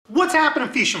What's happening,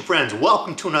 fishing friends?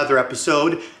 Welcome to another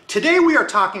episode. Today we are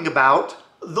talking about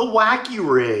the Wacky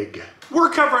rig. We're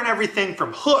covering everything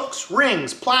from hooks,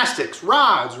 rings, plastics,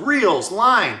 rods, reels,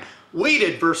 line,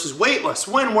 weighted versus weightless,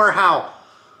 when, where, how.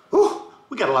 Whew,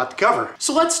 we got a lot to cover.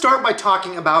 So let's start by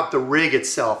talking about the rig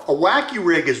itself. A Wacky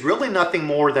rig is really nothing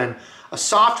more than a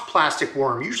soft plastic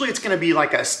worm. Usually it's going to be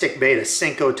like a stick bait, a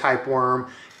Senko type worm,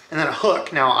 and then a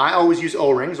hook. Now I always use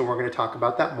O-rings, and we're going to talk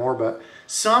about that more, but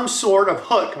some sort of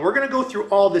hook. And we're going to go through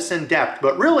all this in depth,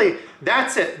 but really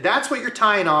that's it. That's what you're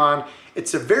tying on.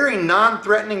 It's a very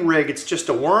non-threatening rig. It's just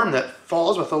a worm that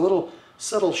falls with a little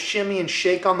subtle shimmy and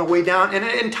shake on the way down, and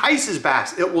it entices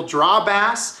bass. It will draw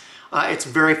bass. It's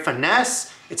very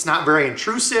finesse. It's not very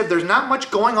intrusive. There's not much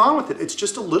going on with it. It's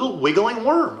just a little wiggling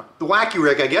worm. The Wacky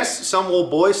rig, I guess some old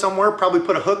boy somewhere probably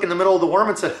put a hook in the middle of the worm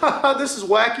and said, haha, this is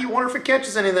wacky, wonder if it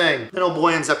catches anything. Then old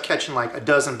boy ends up catching like a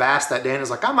dozen bass that day and is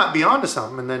like, I might be onto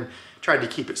something, and then tried to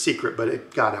keep it secret, but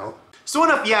it got out. So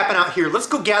enough yapping out here. Let's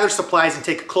go gather supplies and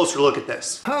take a closer look at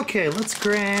this. Okay, let's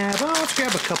grab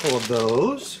a couple of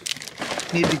those.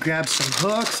 Need to grab some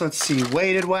hooks. Let's see,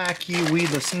 weighted Wacky,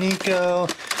 weedless Nico.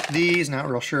 These, not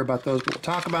real sure about those, but we'll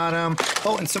talk about them.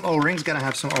 Oh, and some O-rings. Gotta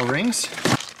have some O-rings.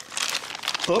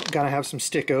 Oh, gotta have some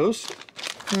stickos.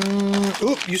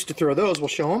 Oop, used to throw those. We'll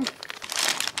show them.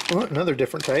 Oh, another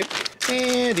different type.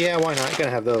 And yeah, why not? Gotta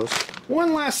have those.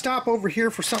 One last stop over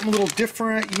here for something a little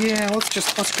different. Yeah,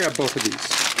 let's grab both of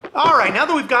these. All right, now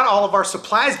that we've got all of our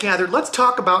supplies gathered, let's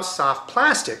talk about soft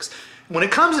plastics. When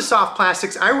it comes to soft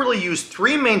plastics, I really use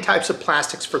three main types of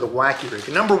plastics for the Wacky rig.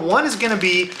 Number one is going to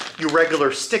be your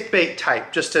regular stick bait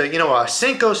type, just a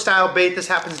Senko style bait. This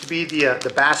happens to be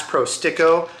the Bass Pro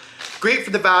Sticko. Great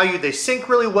for the value. They sink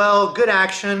really well, good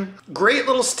action, great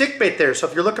little stick bait there. So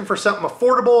if you're looking for something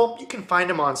affordable, you can find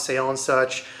them on sale and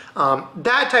such.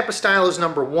 That type of style is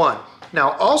number one.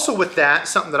 Now, also with that,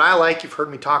 something that I like, you've heard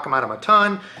me talk about them a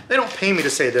ton. They don't pay me to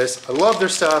say this. I love their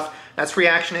stuff. That's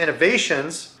Reaction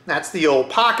Innovations. That's the old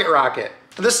Pocket Rocket.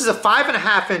 And this is a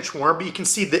 5.5-inch worm, but you can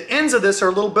see the ends of this are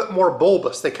a little bit more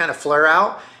bulbous. They kind of flare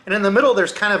out. And in the middle,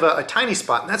 there's kind of a tiny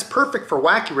spot. And that's perfect for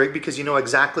Wacky rig because you know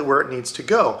exactly where it needs to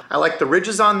go. I like the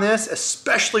ridges on this,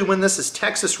 especially when this is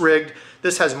Texas rigged.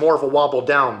 This has more of a wobble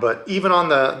down, but even on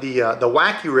the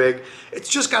Wacky rig, it's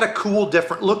just got a cool,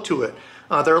 different look to it.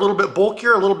 They're a little bit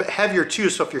bulkier, a little bit heavier too,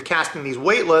 so if you're casting these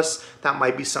weightless, that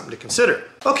might be something to consider.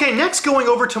 Okay, next going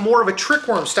over to more of a trick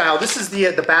worm style. This is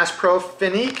the Bass Pro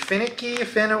Finicky,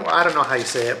 I don't know how you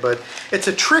say it, but it's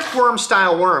a trick worm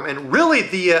style worm, and really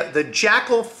the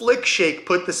Jackal Flick Shake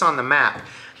put this on the map.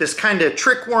 This kind of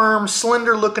trick worm,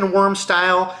 slender looking worm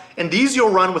style, and these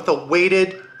you'll run with a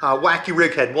weighted Wacky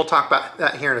rig head. We'll talk about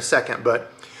that here in a second,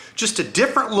 but just a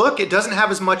different look. It doesn't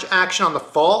have as much action on the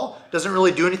fall, doesn't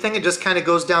really do anything. It just kind of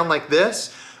goes down like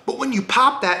this. But when you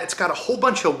pop that, it's got a whole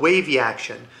bunch of wavy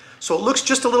action. So it looks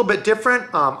just a little bit different.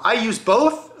 I use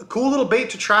both. A cool little bait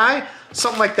to try,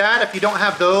 something like that. If you don't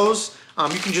have those,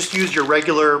 you can just use your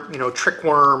regular, trick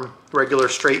worm, regular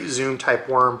straight zoom type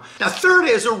worm. Now third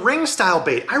is a ring style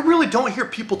bait. I really don't hear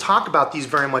people talk about these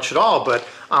very much at all, but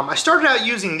I started out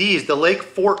using these, the Lake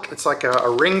Fork. It's like a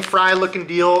ring fry looking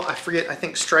deal. I forget, I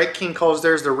think Strike King calls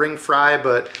theirs the ring fry,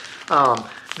 but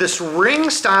this ring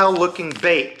style looking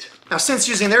bait. Now since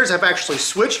using theirs, I've actually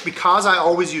switched because I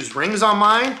always use rings on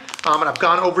mine, and I've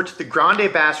gone over to the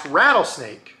Grande Bass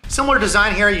Rattlesnake. Similar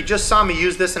design here. You just saw me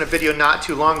use this in a video not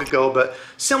too long ago, but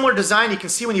similar design. You can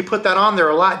see when you put that on, they're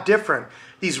a lot different.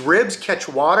 These ribs catch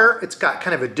water. It's got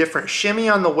kind of a different shimmy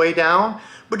on the way down,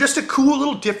 but just a cool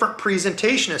little different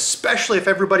presentation, especially if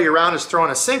everybody around is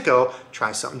throwing a Senko.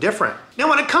 Try something different. Now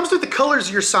when it comes to the colors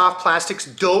of your soft plastics,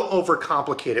 don't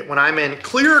overcomplicate it. When I'm in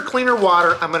clearer, cleaner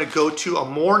water, I'm going to go to a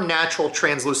more natural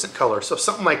translucent color. So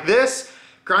something like this,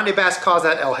 Grande Bass calls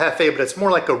that El Jefe, but it's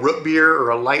more like a root beer or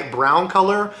a light brown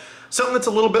color. Something that's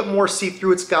a little bit more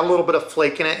see-through. It's got a little bit of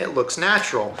flake in it. It looks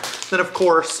natural. Then of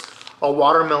course, a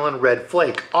watermelon red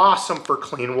flake. Awesome for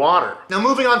clean water. Now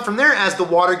moving on from there, as the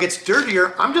water gets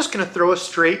dirtier, I'm just gonna throw a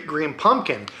straight green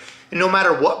pumpkin. And no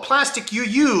matter what plastic you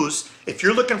use, if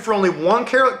you're looking for only one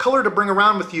color to bring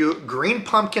around with you, green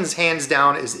pumpkins hands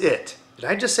down is it. Did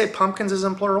I just say pumpkins is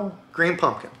in plural? Green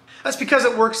pumpkin. That's because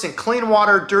it works in clean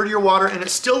water, dirtier water, and it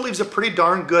still leaves a pretty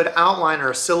darn good outline or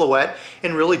a silhouette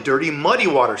in really dirty, muddy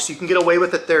water. So you can get away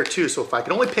with it there too. So if I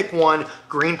could only pick one,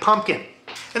 green pumpkin.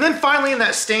 And then finally in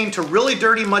that stain to really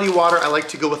dirty, muddy water, I like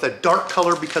to go with a dark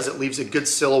color because it leaves a good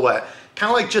silhouette. Kind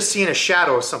of like just seeing a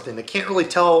shadow of something. They can't really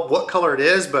tell what color it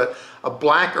is, but a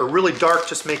black or really dark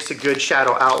just makes a good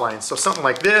shadow outline. So something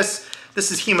like this, This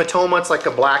is hematoma, it's like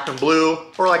a black and blue,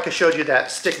 or like I showed you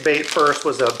that stick bait first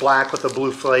was a black with a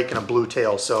blue flake and a blue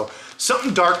tail. So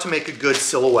something dark to make a good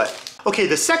silhouette. Okay,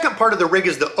 the second part of the rig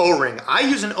is the O-ring. I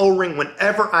use an O-ring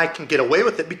whenever I can get away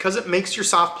with it because it makes your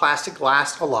soft plastic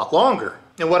last a lot longer.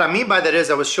 And what I mean by that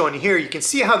is, I was showing you here, you can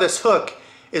see how this hook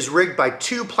is rigged by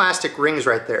 2 plastic rings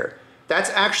right there. That's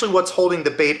actually what's holding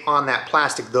the bait on that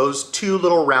plastic, those 2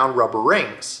 little round rubber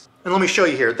rings. And let me show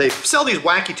you here. They sell these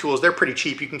Wacky tools. They're pretty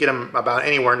cheap. You can get them about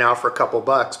anywhere now for a couple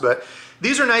bucks. But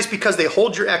these are nice because they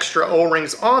hold your extra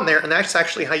O-rings on there, and that's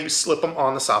actually how you slip them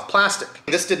on the soft plastic.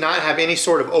 This did not have any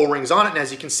sort of O-rings on it, and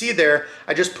as you can see there,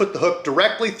 I just put the hook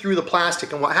directly through the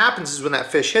plastic, and what happens is when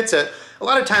that fish hits it, a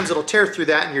lot of times it'll tear through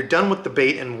that and you're done with the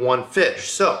bait in one fish.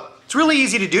 So it's really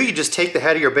easy to do. You just take the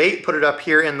head of your bait, put it up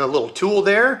here in the little tool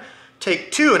there,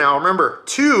 take 2, now remember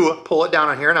 2, pull it down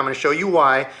on here, and I'm going to show you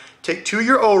why. Take 2 of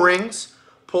your O-rings,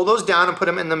 pull those down and put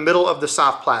them in the middle of the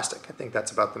soft plastic. I think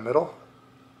that's about the middle.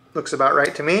 Looks about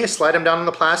right to me. Slide them down in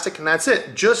the plastic and that's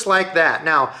it, just like that.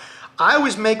 Now, I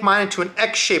always make mine into an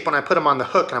X shape when I put them on the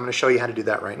hook, and I'm going to show you how to do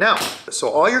that right now. So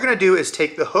all you're going to do is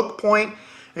take the hook point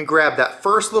and grab that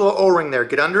first little O-ring there.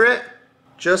 Get under it,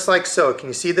 just like so. Can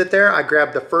you see that there? I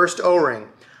grabbed the first O-ring.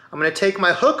 I'm going to take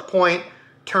my hook point,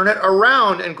 turn it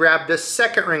around and grab this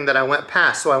second ring that I went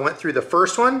past. So I went through the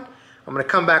first one. I'm going to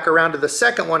come back around to the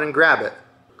second one and grab it.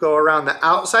 Go around the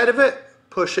outside of it,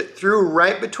 push it through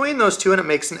right between those 2, and it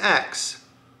makes an X.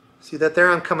 See that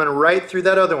there? I'm coming right through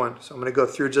that other one. So I'm going to go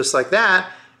through just like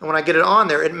that, and when I get it on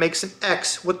there, it makes an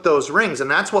X with those rings, and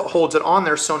that's what holds it on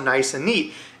there so nice and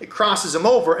neat. It crosses them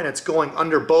over and it's going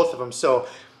under both of them. So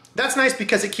that's nice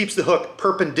because it keeps the hook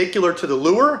perpendicular to the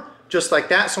lure, just like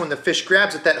that. So when the fish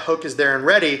grabs it, that hook is there and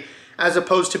ready, as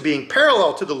opposed to being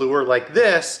parallel to the lure like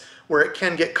this, where it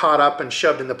can get caught up and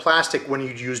shoved in the plastic when you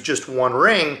use just one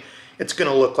ring. It's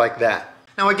going to look like that.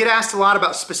 Now I get asked a lot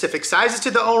about specific sizes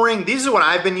to the O-ring. These are what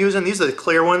I've been using. These are the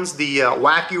clear ones, the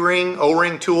Wacky ring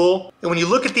O-ring tool. And when you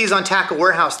look at these on Tackle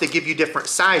Warehouse, they give you different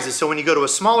sizes. So when you go to a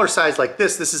smaller size like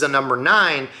this is a number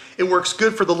 9. It works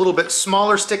good for the little bit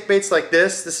smaller stick baits like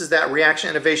this. This is that Reaction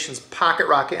Innovations Pocket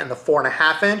Rocket in the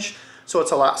 4.5 inch. So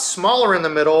it's a lot smaller in the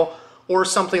middle, or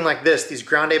something like this, these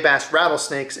Grande Bass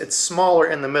rattlesnakes, it's smaller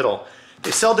in the middle.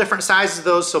 They sell different sizes of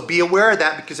those, so be aware of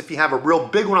that, because if you have a real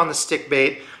big one on the stick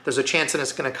bait, there's a chance that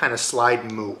it's going to kind of slide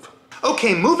and move.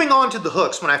 Okay, moving on to the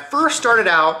hooks. When I first started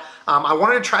out, I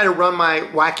wanted to try to run my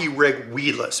Wacky rig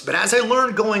weedless, but as I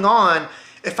learned going on,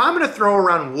 if I'm going to throw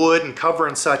around wood and cover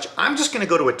and such, I'm just going to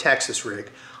go to a Texas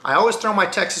rig. I always throw my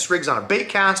Texas rigs on a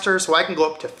Baitcaster, so I can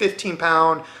go up to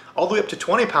 15-pound, all the way up to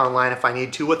 20-pound line if I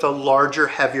need to, with a larger,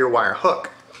 heavier wire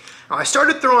hook. Now I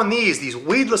started throwing these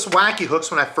weedless Wacky hooks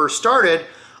when I first started.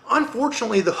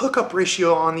 Unfortunately, the hookup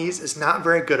ratio on these is not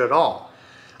very good at all.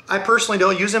 I personally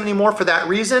don't use them anymore for that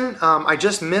reason. I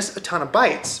just miss a ton of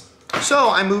bites. So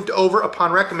I moved over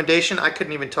upon recommendation, I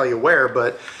couldn't even tell you where,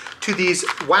 but to these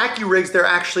Wacky rigs, they're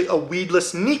actually a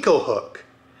weedless Nico hook.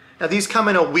 Now these come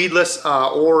in a weedless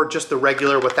or just the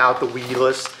regular without the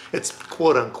weedless. It's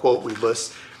quote unquote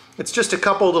weedless. It's just a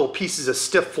couple little pieces of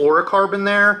stiff fluorocarbon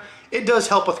there. It does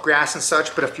help with grass and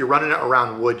such, but if you're running it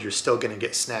around wood, you're still going to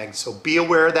get snagged. So be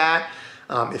aware of that.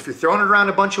 If you're throwing it around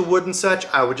a bunch of wood and such,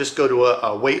 I would just go to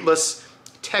a weightless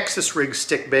Texas rig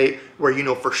stick bait where you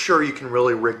know for sure you can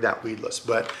really rig that weedless.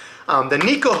 But the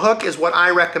Nico hook is what I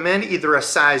recommend, either a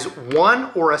size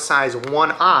 1 or a size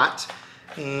 1/0.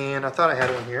 And I thought I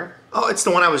had one here. Oh, it's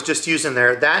the one I was just using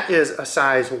there. That is a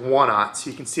size 1/0. So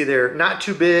you can see there, not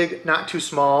too big, not too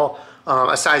small.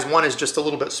 A size 1 is just a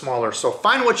little bit smaller. So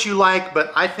find what you like,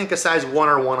 but I think a size 1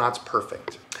 or 1/0 is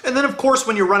perfect. And then of course,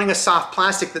 when you're running a soft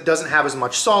plastic that doesn't have as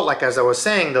much salt, like as I was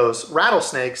saying, those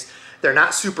rattlesnakes, they're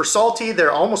not super salty.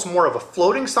 They're almost more of a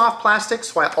floating soft plastic.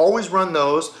 So I always run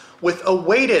those with a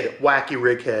weighted Wacky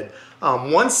rig head.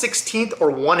 1/16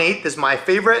 or 1/8 is my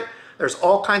favorite. There's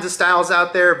all kinds of styles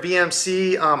out there.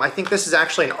 VMC, I think this is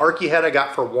actually an Arky head I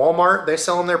got for Walmart. They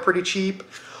sell them there pretty cheap.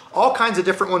 All kinds of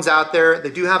different ones out there.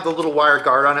 They do have the little wire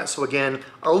guard on it. So again,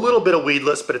 a little bit of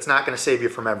weedless, but it's not gonna save you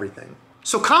from everything.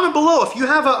 So comment below if you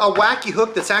have a Wacky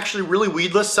hook that's actually really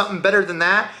weedless, something better than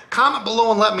that. Comment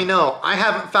below and let me know. I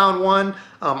haven't found one.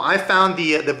 I found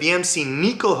the VMC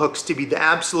Nico hooks to be the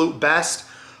absolute best.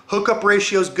 Hookup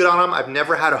ratio is good on them. I've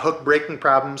never had a hook breaking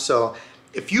problem. So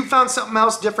if you found something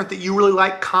else different that you really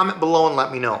like, comment below and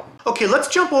let me know. Okay, let's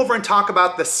jump over and talk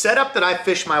about the setup that I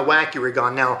fish my Wacky rig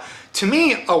on. Now, to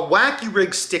me, a Wacky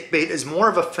rig stick bait is more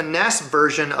of a finesse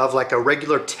version of like a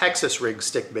regular Texas rig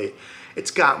stick bait.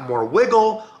 It's got more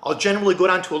wiggle. I'll generally go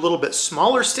down to a little bit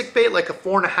smaller stick bait, like a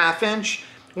 4.5 inch,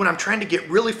 when I'm trying to get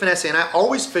really finesse, and I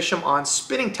always fish them on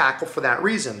spinning tackle for that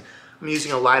reason. I'm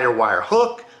using a lighter wire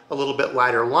hook, a little bit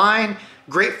lighter line.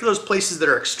 Great for those places that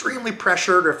are extremely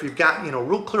pressured, or if you've got,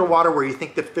 real clear water where you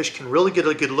think the fish can really get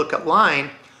a good look at line,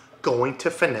 going to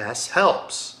finesse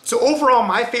helps. So overall,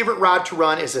 my favorite rod to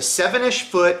run is a 7-ish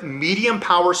foot medium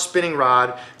power spinning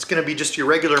rod. It's gonna be just your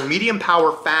regular medium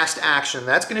power fast action.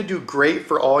 That's gonna do great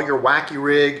for all your wacky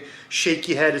rig,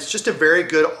 shaky head. It's just a very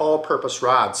good all-purpose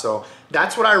rod. So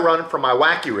that's what I run for my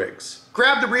wacky rigs.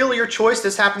 Grab the reel of your choice.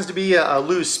 This happens to be a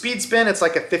Lew's Speed Spin. It's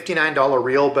like a $59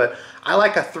 reel, but I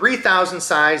like a 3000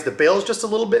 size. The bail's just a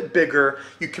little bit bigger.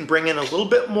 You can bring in a little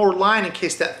bit more line in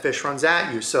case that fish runs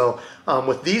at you. So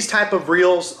with these type of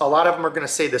reels, a lot of them are gonna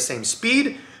say the same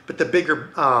speed, but the bigger,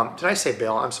 did I say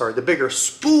bail? I'm sorry. The bigger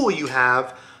spool you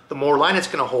have, the more line it's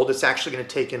gonna hold. It's actually gonna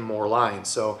take in more line.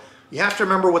 So you have to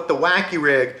remember with the wacky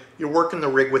rig, you're working the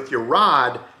rig with your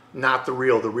rod, not the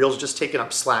reel. The reel's just taking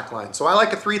up slack line. So I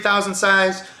like a 3000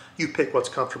 size. You pick what's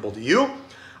comfortable to you.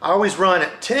 I always run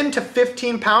 10 to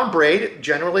 15 pound braid.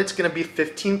 Generally it's gonna be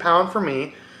 15 pound for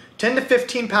me. 10 to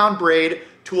 15 pound braid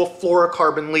to a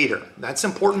fluorocarbon leader. That's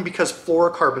important because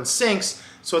fluorocarbon sinks,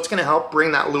 so it's gonna help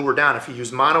bring that lure down. If you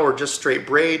use mono or just straight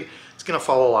braid, it's gonna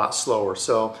fall a lot slower.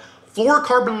 So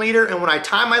fluorocarbon leader, and when I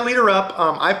tie my leader up,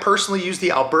 I personally use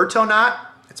the Alberto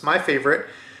knot. It's my favorite.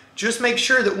 Just make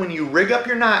sure that when you rig up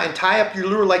your knot and tie up your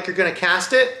lure like you're gonna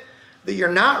cast it, that your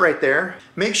knot right there,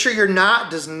 make sure your knot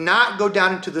does not go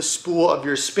down into the spool of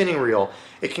your spinning reel.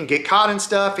 It can get caught in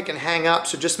stuff, it can hang up,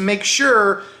 so just make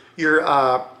sure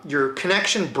your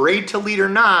connection braid to leader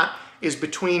knot is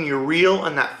between your reel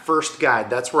and that first guide.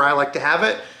 That's where I like to have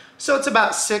it. So it's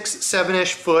about 6,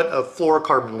 7-ish foot of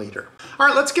fluorocarbon leader. All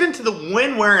right, let's get into the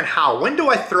when, where, and how. When do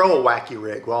I throw a wacky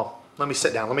rig? Well, let me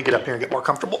sit down. Let me get up here and get more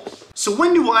comfortable. So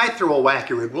when do I throw a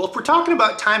wacky rig? Well, if we're talking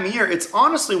about time of year, it's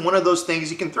honestly one of those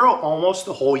things you can throw almost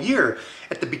the whole year.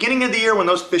 At the beginning of the year when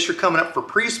those fish are coming up for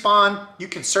pre-spawn, you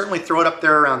can certainly throw it up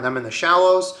there around them in the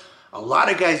shallows. A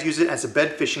lot of guys use it as a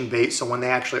bed fishing bait, so when they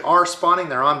actually are spawning,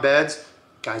 they're on beds,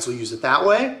 guys will use it that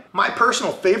way. My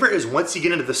personal favorite is once you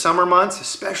get into the summer months,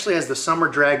 especially as the summer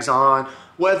drags on,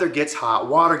 weather gets hot,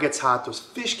 water gets hot, those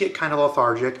fish get kind of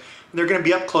lethargic, and they're gonna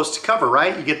be up close to cover,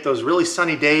 right? You get those really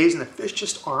sunny days and the fish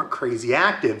just aren't crazy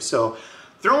active. So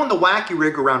throwing the wacky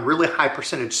rig around really high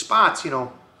percentage spots,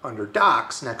 under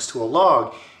docks, next to a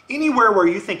log, anywhere where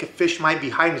you think a fish might be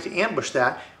hiding to ambush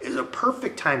that is a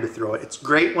perfect time to throw it. It's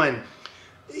great when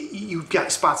you've got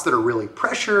spots that are really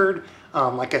pressured,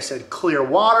 like I said, clear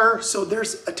water. So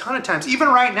there's a ton of times, even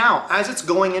right now, as it's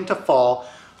going into fall,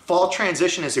 fall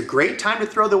transition is a great time to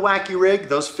throw the wacky rig.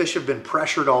 Those fish have been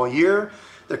pressured all year.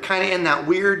 They're kind of in that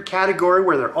weird category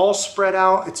where they're all spread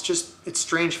out. It's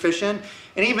strange fishing.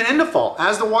 And even into fall,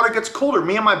 as the water gets colder,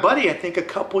 me and my buddy, I think a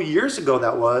couple years ago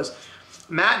that was,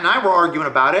 Matt and I were arguing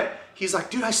about it. He's like,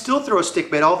 dude, I still throw a stick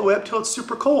bait all the way up till it's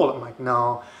super cold. I'm like,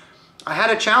 no. I had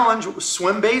a challenge with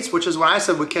swim baits, which is what I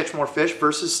said would catch more fish,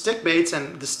 versus stick baits,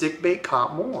 and the stick bait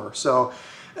caught more. So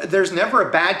there's never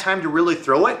a bad time to really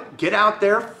throw it. Get out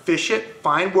there, fish it,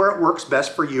 find where it works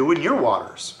best for you and your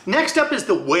waters. Next up is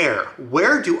the where.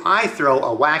 Where do I throw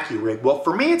a wacky rig? Well,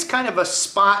 for me, it's kind of a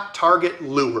spot target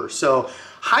lure. So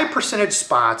high percentage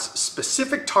spots,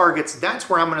 specific targets, that's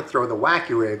where I'm gonna throw the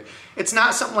wacky rig. It's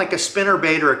not something like a spinner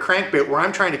bait or a crankbait where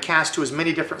I'm trying to cast to as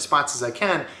many different spots as I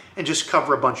can and just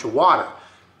cover a bunch of water.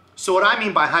 So what I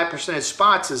mean by high percentage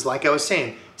spots is, like I was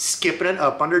saying, skipping it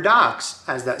up under docks.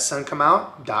 As that sun come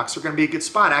out, docks are gonna be a good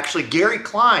spot. Actually, Gary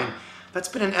Klein, that's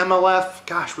been an MLF,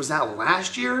 gosh, was that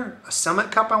last year? A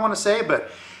Summit Cup, I wanna say,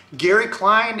 but Gary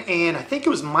Klein and I think it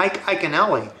was Mike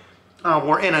Iaconelli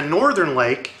were in a northern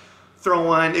lake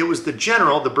throwing, it was the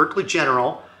General, the Berkeley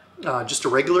General, just a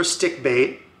regular stick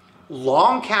bait,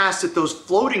 long cast at those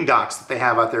floating docks that they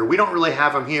have out there. We don't really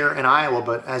have them here in Iowa,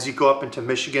 but as you go up into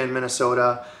Michigan,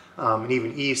 Minnesota, and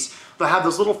even east, they'll have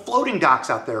those little floating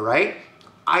docks out there, right?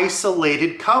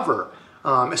 Isolated cover,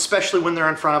 especially when they're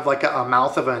in front of like a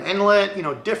mouth of an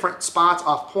inlet, different spots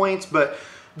off points, but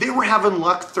they were having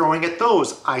luck throwing at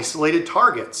those isolated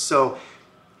targets. So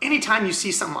anytime you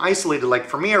see something isolated, like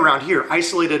for me around here,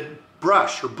 isolated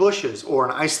brush or bushes or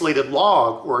an isolated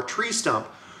log or a tree stump,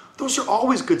 those are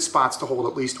always good spots to hold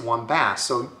at least one bass.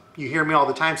 So you hear me all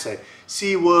the time say,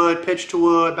 see wood, pitch to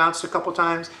wood, bounced a couple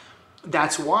times.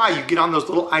 That's why you get on those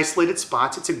little isolated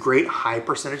spots. It's a great high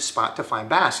percentage spot to find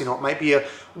bass. It might be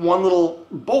one little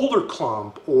boulder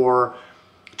clump or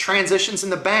transitions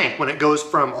in the bank when it goes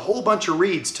from a whole bunch of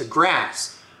reeds to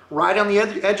grass. Right on the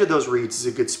edge of those reeds is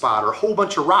a good spot, or a whole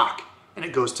bunch of rock and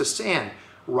it goes to sand.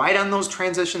 Right on those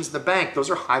transitions in the bank, those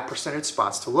are high percentage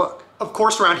spots to look. Of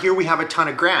course, around here we have a ton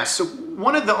of grass. So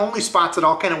one of the only spots that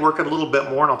I'll kind of work at a little bit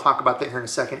more, and I'll talk about that here in a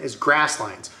second, is grass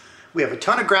lines. We have a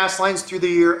ton of grass lines through the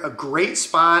year, a great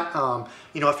spot.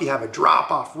 You know, if you have a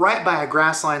drop off right by a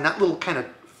grass line, that little kind of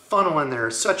funnel in there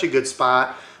is such a good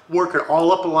spot. Work it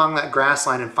all up along that grass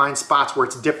line and find spots where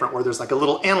it's different, where there's like a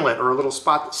little inlet or a little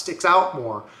spot that sticks out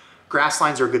more. Grass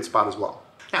lines are a good spot as well.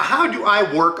 Now, how do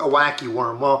I work a wacky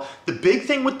worm? Well, the big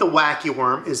thing with the wacky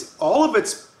worm is all of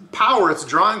its power, its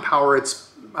drawing power,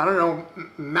 its, I don't know,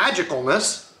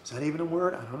 magicalness. Is that even a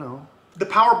word? I don't know. The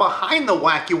power behind the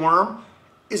wacky worm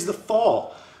is the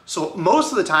fall. So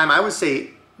most of the time, I would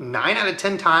say 9 out of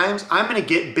 10 times, I'm gonna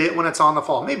get bit when it's on the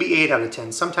fall. Maybe 8 out of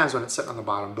 10, sometimes when it's sitting on the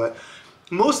bottom. But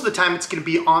most of the time, it's gonna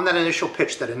be on that initial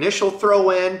pitch, that initial throw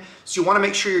in. So you wanna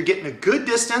make sure you're getting a good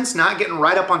distance, not getting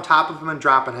right up on top of them and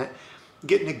dropping it.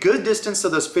 Getting a good distance so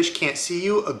those fish can't see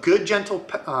you, a good gentle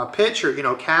pitch or, you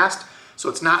know, cast, so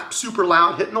it's not super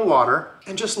loud hitting the water,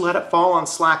 and just let it fall on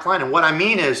slack line. And what I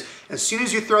mean is, as soon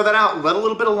as you throw that out, let a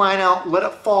little bit of line out, let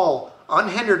it fall.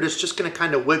 Unhindered, it's just gonna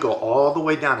kind of wiggle all the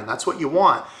way down, and that's what you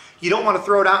want. You don't want to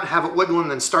throw it out and have it wiggle and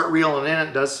then start reeling in.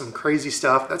 It does some crazy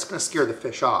stuff. That's gonna scare the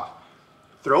fish off.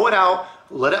 Throw it out,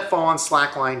 let it fall on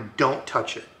slack line, don't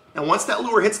touch it. And once that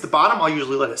lure hits the bottom, I'll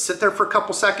usually let it sit there for a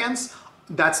couple seconds.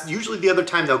 That's usually the other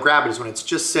time they'll grab it, is when it's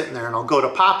just sitting there, and I'll go to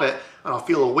pop it and I'll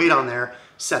feel a weight on there,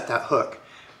 set that hook.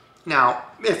 Now,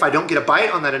 if I don't get a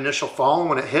bite on that initial fall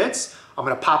when it hits, I'm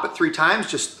gonna pop it 3 times,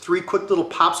 just 3 quick little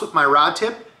pops with my rod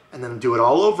tip, and then do it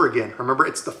all over again. Remember,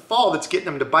 it's the fall that's getting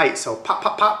them to bite, so pop,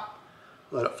 pop, pop,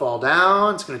 let it fall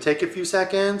down. It's gonna take a few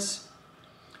seconds,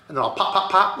 and then I'll pop,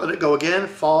 pop, pop, let it go again,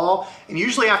 fall. And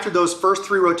usually after those first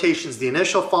 3 rotations, the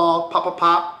initial fall, pop, pop,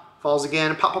 pop, falls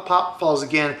again, pop, pop, pop, falls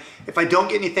again. If I don't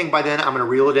get anything by then, I'm gonna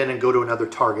reel it in and go to another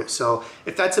target. So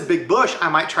if that's a big bush, I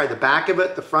might try the back of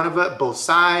it, the front of it, both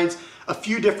sides, a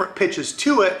few different pitches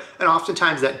to it, and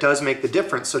oftentimes that does make the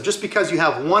difference. So just because you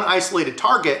have one isolated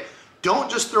target,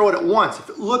 don't just throw it at once. If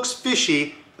it looks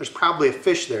fishy, there's probably a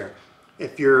fish there.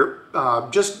 If you're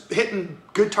just hitting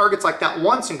good targets like that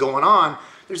once and going on,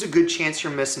 there's a good chance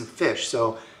you're missing fish.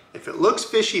 So if it looks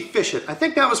fishy, fish it. I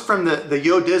think that was from the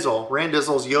Yo Dizzle, Rand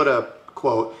Dizzle's Yoda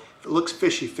quote. If it looks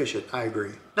fishy, fish it. I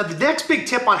agree. Now, the next big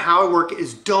tip on how I work it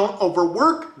is don't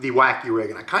overwork the wacky rig.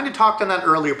 And I kind of talked on that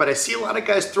earlier, but I see a lot of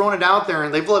guys throwing it out there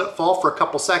and they've let it fall for a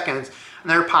couple seconds and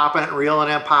they're popping it, reeling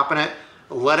it, popping it.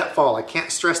 Let it fall. I can't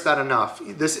stress that enough.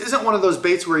 This isn't one of those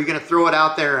baits where you're gonna throw it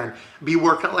out there and be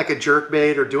working it like a jerk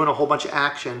bait or doing a whole bunch of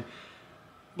action.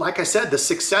 Like I said, the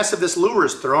success of this lure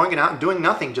is throwing it out and doing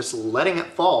nothing, just letting it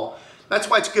fall. That's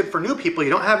why it's good for new people. You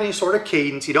don't have any sort of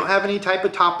cadence, you don't have any type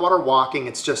of topwater walking,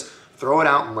 it's just throw it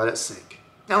out and let it sink.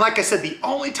 Now, like I said, the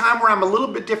only time where I'm a little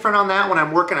bit different on that, when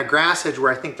I'm working a grass edge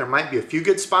where I think there might be a few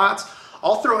good spots,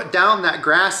 I'll throw it down that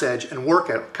grass edge and work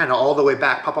it kind of all the way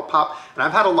back, pop, pop, pop. And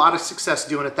I've had a lot of success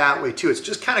doing it that way too. It's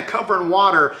just kind of covering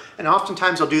water, and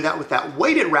oftentimes I'll do that with that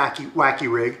weighted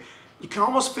wacky rig. You can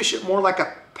almost fish it more like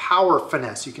a power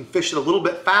finesse. You can fish it a little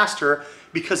bit faster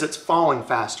because it's falling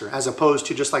faster, as opposed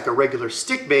to just like a regular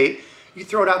stick bait. You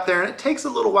throw it out there and it takes a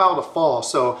little while to fall.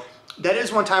 So that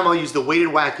is one time I'll use the weighted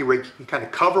wacky rig. You can kind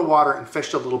of cover water and fish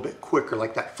it a little bit quicker,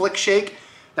 like that flick shake.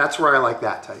 That's where I like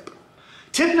that type.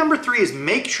 Tip number 3 is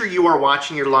make sure you are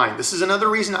watching your line. This is another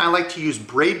reason I like to use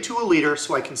braid to a leader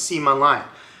so I can see my line.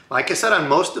 Like I said, on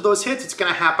most of those hits, it's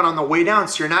gonna happen on the way down,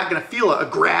 so you're not gonna feel a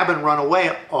grab and run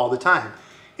away all the time.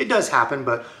 It does happen,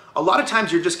 but a lot of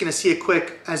times you're just gonna see a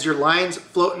quick, as your line's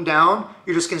floating down,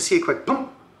 you're just gonna see a quick boom,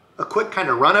 a quick kind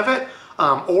of run of it,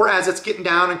 or as it's getting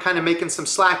down and kind of making some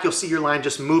slack, you'll see your line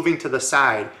just moving to the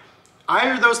side.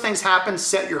 Either of those things happen,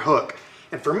 set your hook.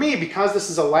 And for me, because this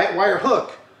is a light wire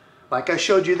hook, like I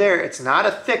showed you there, it's not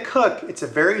a thick hook, it's a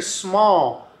very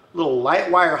small little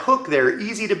light wire hook there,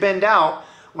 easy to bend out.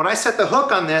 When I set the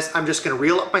hook on this, I'm just gonna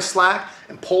reel up my slack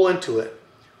and pull into it.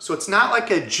 So it's not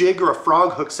like a jig or a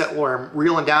frog hook set where I'm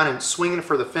reeling down and swinging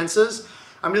for the fences.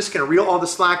 I'm just gonna reel all the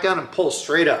slack down and pull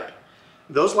straight up.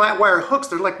 Those light wire hooks,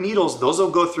 they're like needles, those will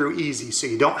go through easy, so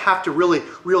you don't have to really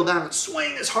reel down and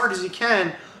swing as hard as you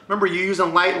can. Remember, you're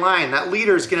using light line. That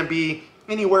leader is gonna be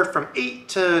anywhere from 8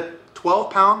 to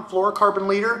 12-pound fluorocarbon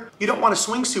leader. You don't want to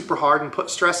swing super hard and put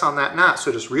stress on that knot,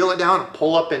 so just reel it down and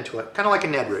pull up into it, kind of like a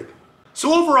Ned rig.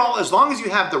 So overall, as long as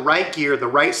you have the right gear, the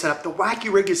right setup, the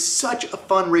wacky rig is such a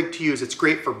fun rig to use. It's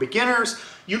great for beginners.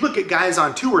 You look at guys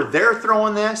on tour, they're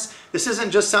throwing this. This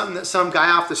isn't just something that some guy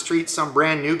off the street, some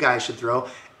brand new guy should throw.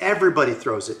 Everybody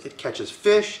throws it. It catches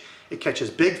fish, it catches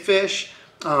big fish.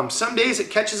 Some days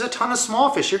it catches a ton of small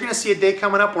fish. You're gonna see a day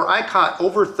coming up where I caught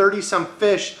over 30 some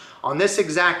fish on this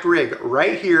exact rig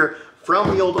right here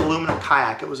from the old aluminum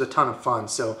kayak. It was a ton of fun.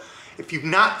 So if you've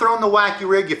not thrown the wacky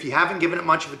rig, if you haven't given it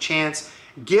much of a chance,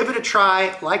 give it a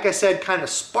try. Like I said, kind of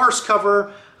sparse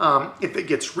cover, If it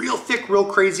gets real thick, real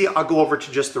crazy, I'll go over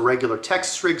to just the regular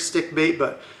Texas rig stick bait,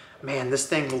 but man, this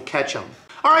thing will catch them.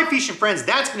 All right, fishing friends,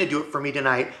 that's gonna do it for me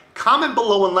tonight. Comment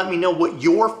below and let me know what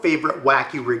your favorite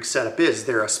Wacky rig setup is. Is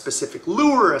there a specific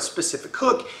lure, a specific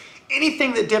hook,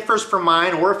 anything that differs from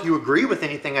mine, or if you agree with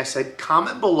anything I said,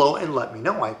 comment below and let me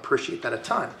know. I appreciate that a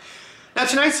ton. Now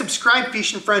tonight's subscribe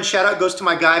fishing friend shout out goes to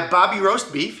my guy, Bobby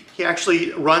Roast Beef. He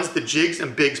actually runs the Jigs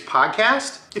and Bigs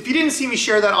podcast. If you didn't see me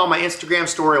share that on my Instagram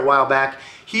story a while back,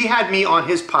 he had me on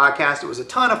his podcast. It was a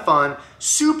ton of fun.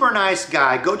 Super nice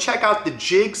guy. Go check out the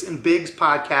Jigs and Bigs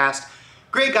podcast.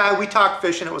 Great guy. We talked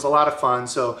fishing. It was a lot of fun.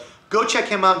 So go check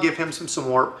him out. Give him some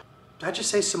support. Did I just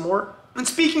say support? And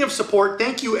speaking of support,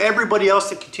 thank you everybody else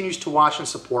that continues to watch and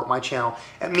support my channel.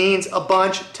 It means a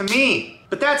bunch to me.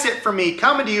 But that's it for me.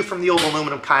 Coming to you from the old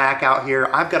aluminum kayak out here.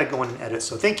 I've got to go in and edit.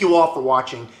 So thank you all for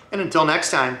watching. And until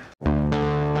next time.